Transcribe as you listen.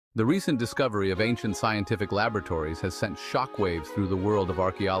The recent discovery of ancient scientific laboratories has sent shockwaves through the world of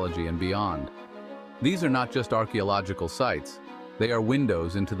archaeology and beyond. These are not just archaeological sites, they are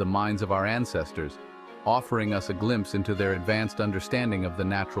windows into the minds of our ancestors, offering us a glimpse into their advanced understanding of the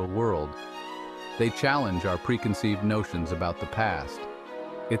natural world. They challenge our preconceived notions about the past.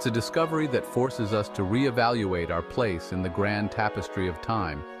 It's a discovery that forces us to reevaluate our place in the grand tapestry of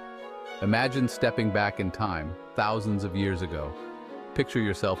time. Imagine stepping back in time, thousands of years ago. Picture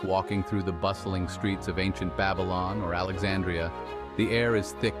yourself walking through the bustling streets of ancient Babylon or Alexandria. The air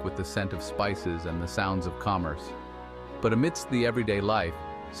is thick with the scent of spices and the sounds of commerce. But amidst the everyday life,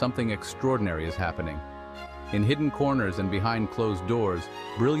 something extraordinary is happening. In hidden corners and behind closed doors,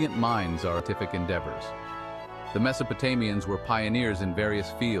 brilliant minds are scientific endeavors. The Mesopotamians were pioneers in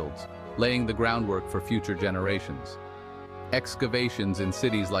various fields, laying the groundwork for future generations. Excavations in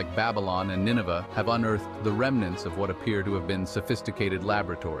cities like Babylon and Nineveh have unearthed the remnants of what appear to have been sophisticated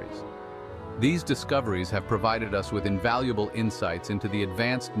laboratories. These discoveries have provided us with invaluable insights into the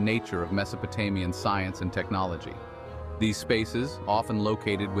advanced nature of Mesopotamian science and technology. These spaces, often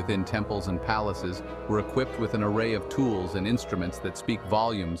located within temples and palaces, were equipped with an array of tools and instruments that speak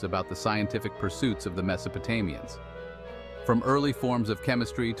volumes about the scientific pursuits of the Mesopotamians. From early forms of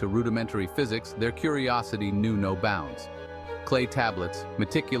chemistry to rudimentary physics, their curiosity knew no bounds. Clay tablets,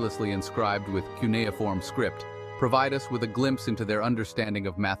 meticulously inscribed with cuneiform script, provide us with a glimpse into their understanding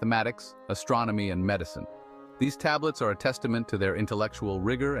of mathematics, astronomy, and medicine. These tablets are a testament to their intellectual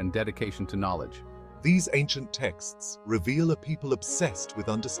rigor and dedication to knowledge. These ancient texts reveal a people obsessed with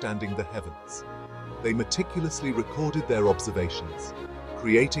understanding the heavens. They meticulously recorded their observations,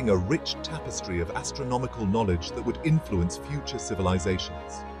 creating a rich tapestry of astronomical knowledge that would influence future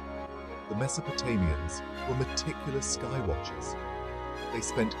civilizations. The Mesopotamians were meticulous skywatchers. They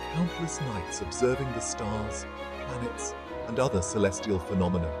spent countless nights observing the stars, planets, and other celestial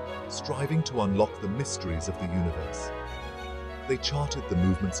phenomena, striving to unlock the mysteries of the universe. They charted the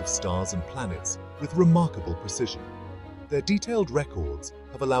movements of stars and planets with remarkable precision. Their detailed records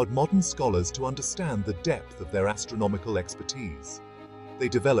have allowed modern scholars to understand the depth of their astronomical expertise. They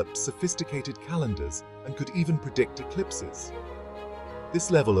developed sophisticated calendars and could even predict eclipses. This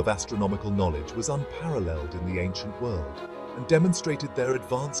level of astronomical knowledge was unparalleled in the ancient world and demonstrated their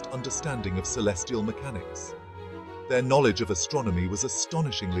advanced understanding of celestial mechanics. Their knowledge of astronomy was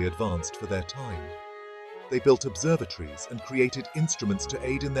astonishingly advanced for their time. They built observatories and created instruments to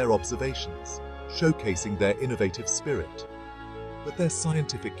aid in their observations, showcasing their innovative spirit. But their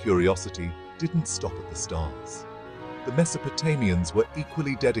scientific curiosity didn't stop at the stars. The Mesopotamians were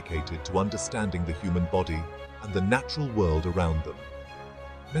equally dedicated to understanding the human body and the natural world around them.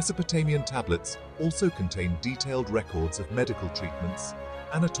 Mesopotamian tablets also contain detailed records of medical treatments,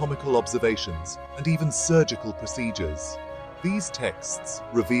 anatomical observations, and even surgical procedures. These texts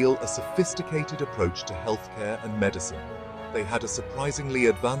reveal a sophisticated approach to healthcare and medicine. They had a surprisingly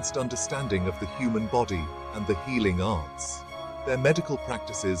advanced understanding of the human body and the healing arts. Their medical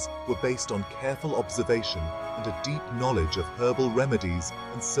practices were based on careful observation and a deep knowledge of herbal remedies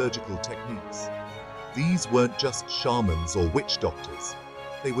and surgical techniques. These weren't just shamans or witch doctors.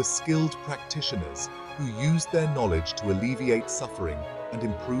 They were skilled practitioners who used their knowledge to alleviate suffering and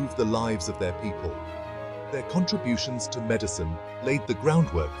improve the lives of their people. Their contributions to medicine laid the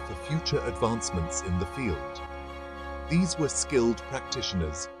groundwork for future advancements in the field. These were skilled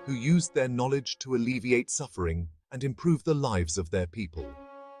practitioners who used their knowledge to alleviate suffering and improve the lives of their people.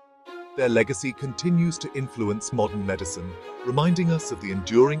 Their legacy continues to influence modern medicine, reminding us of the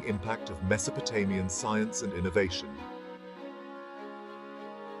enduring impact of Mesopotamian science and innovation.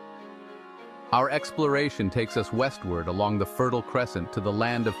 Our exploration takes us westward along the Fertile Crescent to the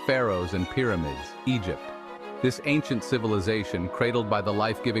land of pharaohs and pyramids, Egypt. This ancient civilization, cradled by the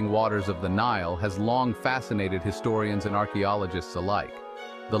life-giving waters of the Nile, has long fascinated historians and archaeologists alike.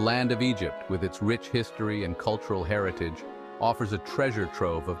 The land of Egypt, with its rich history and cultural heritage, offers a treasure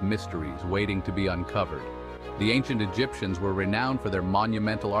trove of mysteries waiting to be uncovered. The ancient Egyptians were renowned for their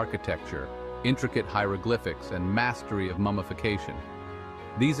monumental architecture, intricate hieroglyphics, and mastery of mummification.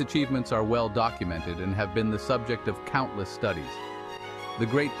 These achievements are well documented and have been the subject of countless studies. The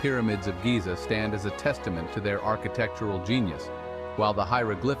Great Pyramids of Giza stand as a testament to their architectural genius, while the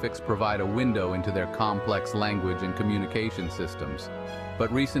hieroglyphics provide a window into their complex language and communication systems.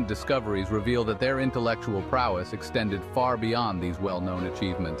 But recent discoveries reveal that their intellectual prowess extended far beyond these well-known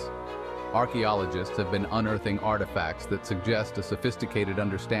achievements. Archaeologists have been unearthing artifacts that suggest a sophisticated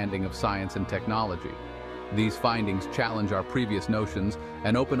understanding of science and technology. These findings challenge our previous notions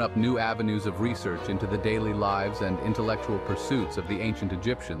and open up new avenues of research into the daily lives and intellectual pursuits of the ancient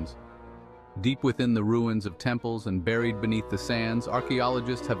Egyptians. Deep within the ruins of temples and buried beneath the sands,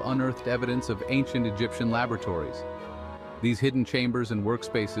 archaeologists have unearthed evidence of ancient Egyptian laboratories. These hidden chambers and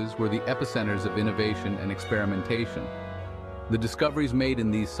workspaces were the epicenters of innovation and experimentation. The discoveries made in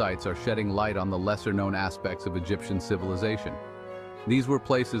these sites are shedding light on the lesser-known aspects of Egyptian civilization. These were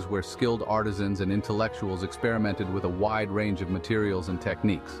places where skilled artisans and intellectuals experimented with a wide range of materials and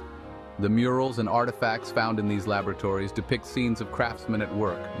techniques. The murals and artifacts found in these laboratories depict scenes of craftsmen at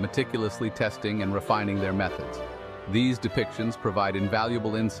work, meticulously testing and refining their methods. These depictions provide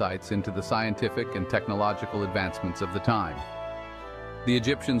invaluable insights into the scientific and technological advancements of the time. The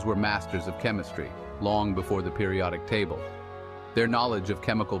Egyptians were masters of chemistry, long before the periodic table. Their knowledge of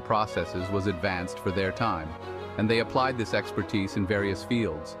chemical processes was advanced for their time, and they applied this expertise in various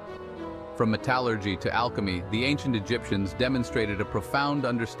fields. From metallurgy to alchemy, the ancient Egyptians demonstrated a profound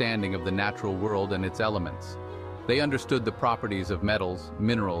understanding of the natural world and its elements. They understood the properties of metals,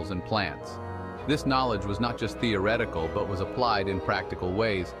 minerals, and plants. This knowledge was not just theoretical, but was applied in practical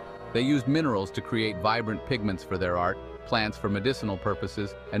ways. They used minerals to create vibrant pigments for their art, plants for medicinal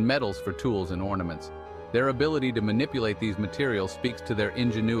purposes, and metals for tools and ornaments. Their ability to manipulate these materials speaks to their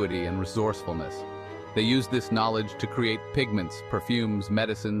ingenuity and resourcefulness. They used this knowledge to create pigments, perfumes,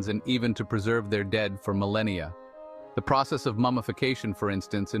 medicines, and even to preserve their dead for millennia. The process of mummification, for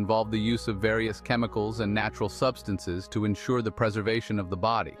instance, involved the use of various chemicals and natural substances to ensure the preservation of the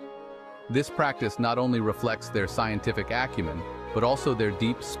body. This practice not only reflects their scientific acumen, but also their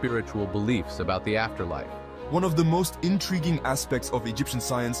deep spiritual beliefs about the afterlife. One of the most intriguing aspects of Egyptian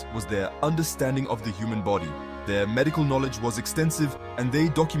science was their understanding of the human body. Their medical knowledge was extensive, and they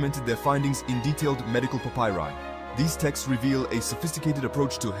documented their findings in detailed medical papyri. These texts reveal a sophisticated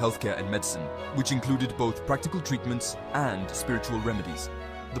approach to healthcare and medicine, which included both practical treatments and spiritual remedies.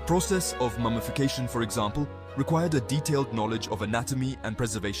 The process of mummification, for example, required a detailed knowledge of anatomy and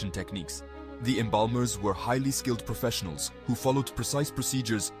preservation techniques. The embalmers were highly skilled professionals who followed precise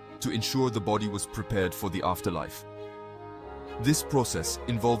procedures to ensure the body was prepared for the afterlife. This process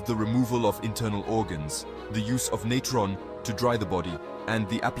involved the removal of internal organs, the use of natron to dry the body, and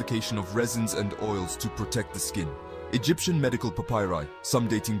the application of resins and oils to protect the skin. Egyptian medical papyri, some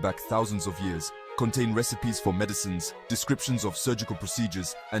dating back thousands of years, contain recipes for medicines, descriptions of surgical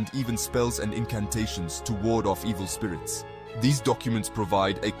procedures, and even spells and incantations to ward off evil spirits. These documents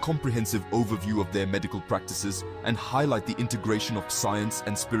provide a comprehensive overview of their medical practices and highlight the integration of science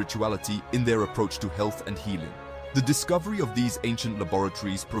and spirituality in their approach to health and healing. The discovery of these ancient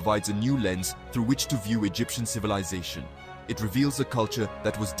laboratories provides a new lens through which to view Egyptian civilization. It reveals a culture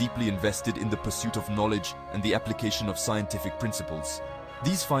that was deeply invested in the pursuit of knowledge and the application of scientific principles.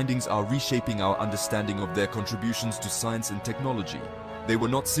 These findings are reshaping our understanding of their contributions to science and technology. They were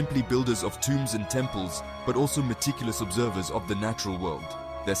not simply builders of tombs and temples, but also meticulous observers of the natural world.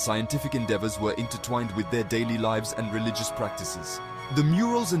 Their scientific endeavors were intertwined with their daily lives and religious practices. The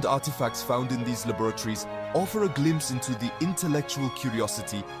murals and artifacts found in these laboratories offer a glimpse into the intellectual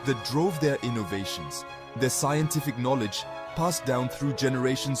curiosity that drove their innovations. Their scientific knowledge, passed down through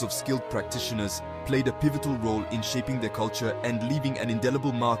generations of skilled practitioners, played a pivotal role in shaping their culture and leaving an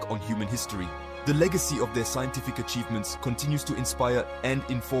indelible mark on human history. The legacy of their scientific achievements continues to inspire and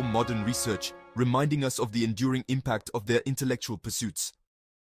inform modern research, reminding us of the enduring impact of their intellectual pursuits.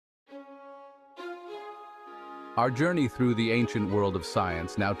 Our journey through the ancient world of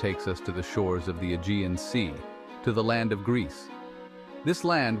science now takes us to the shores of the Aegean Sea, to the land of Greece. This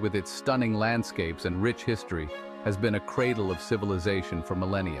land, with its stunning landscapes and rich history, has been a cradle of civilization for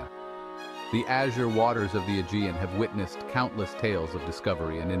millennia. The azure waters of the Aegean have witnessed countless tales of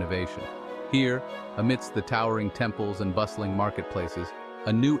discovery and innovation. Here, amidst the towering temples and bustling marketplaces,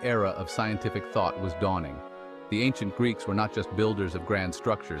 a new era of scientific thought was dawning. The ancient Greeks were not just builders of grand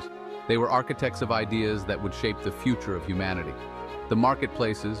structures, they were architects of ideas that would shape the future of humanity. The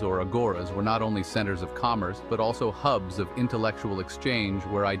marketplaces, or agoras, were not only centers of commerce, but also hubs of intellectual exchange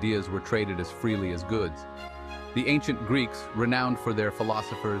where ideas were traded as freely as goods. The ancient Greeks, renowned for their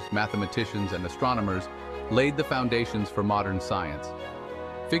philosophers, mathematicians, and astronomers, laid the foundations for modern science.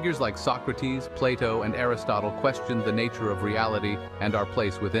 Figures like Socrates, Plato, and Aristotle questioned the nature of reality and our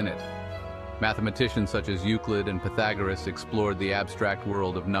place within it. Mathematicians such as Euclid and Pythagoras explored the abstract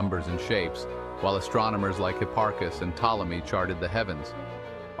world of numbers and shapes, while astronomers like Hipparchus and Ptolemy charted the heavens.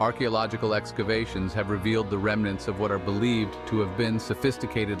 Archaeological excavations have revealed the remnants of what are believed to have been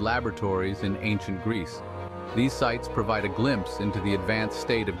sophisticated laboratories in ancient Greece. These sites provide a glimpse into the advanced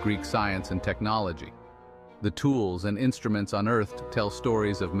state of Greek science and technology. The tools and instruments unearthed tell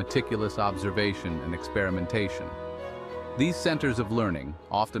stories of meticulous observation and experimentation. These centers of learning,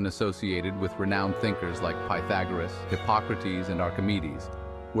 often associated with renowned thinkers like Pythagoras, Hippocrates, and Archimedes,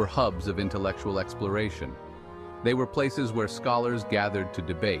 were hubs of intellectual exploration. They were places where scholars gathered to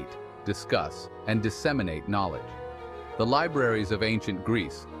debate, discuss, and disseminate knowledge. The libraries of ancient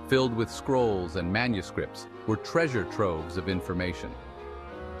Greece, filled with scrolls and manuscripts, were treasure troves of information.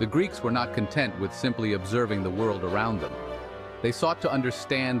 The Greeks were not content with simply observing the world around them. They sought to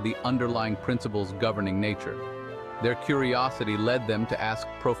understand the underlying principles governing nature. Their curiosity led them to ask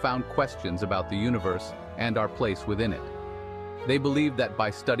profound questions about the universe and our place within it. They believed that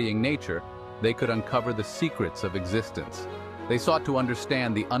by studying nature, they could uncover the secrets of existence. They sought to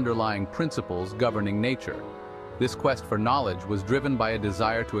understand the underlying principles governing nature. This quest for knowledge was driven by a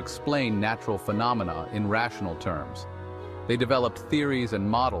desire to explain natural phenomena in rational terms. They developed theories and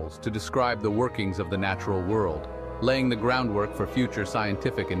models to describe the workings of the natural world, laying the groundwork for future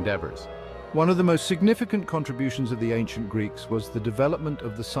scientific endeavors. One of the most significant contributions of the ancient Greeks was the development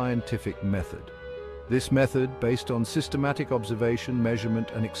of the scientific method. This method, based on systematic observation,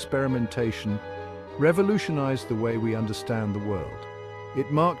 measurement, and experimentation, revolutionized the way we understand the world. It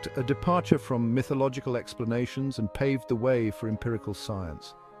marked a departure from mythological explanations and paved the way for empirical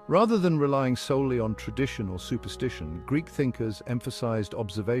science. Rather than relying solely on tradition or superstition, Greek thinkers emphasized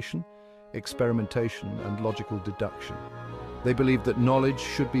observation, experimentation, and logical deduction. They believed that knowledge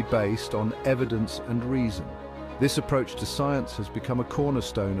should be based on evidence and reason. This approach to science has become a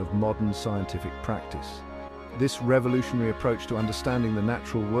cornerstone of modern scientific practice. This revolutionary approach to understanding the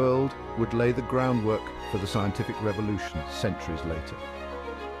natural world would lay the groundwork for the scientific revolution centuries later.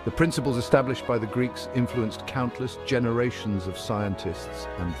 The principles established by the Greeks influenced countless generations of scientists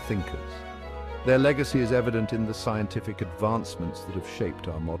and thinkers. Their legacy is evident in the scientific advancements that have shaped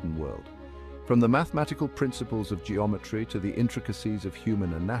our modern world. From the mathematical principles of geometry to the intricacies of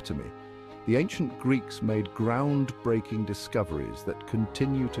human anatomy, the ancient Greeks made groundbreaking discoveries that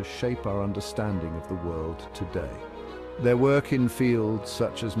continue to shape our understanding of the world today. Their work in fields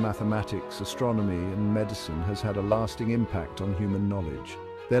such as mathematics, astronomy, and medicine has had a lasting impact on human knowledge.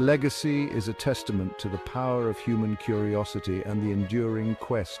 Their legacy is a testament to the power of human curiosity and the enduring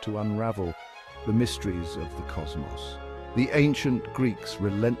quest to unravel the mysteries of the cosmos. The ancient Greeks'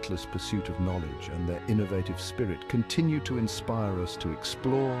 relentless pursuit of knowledge and their innovative spirit continue to inspire us to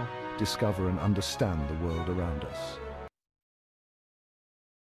explore, discover, and understand the world around us.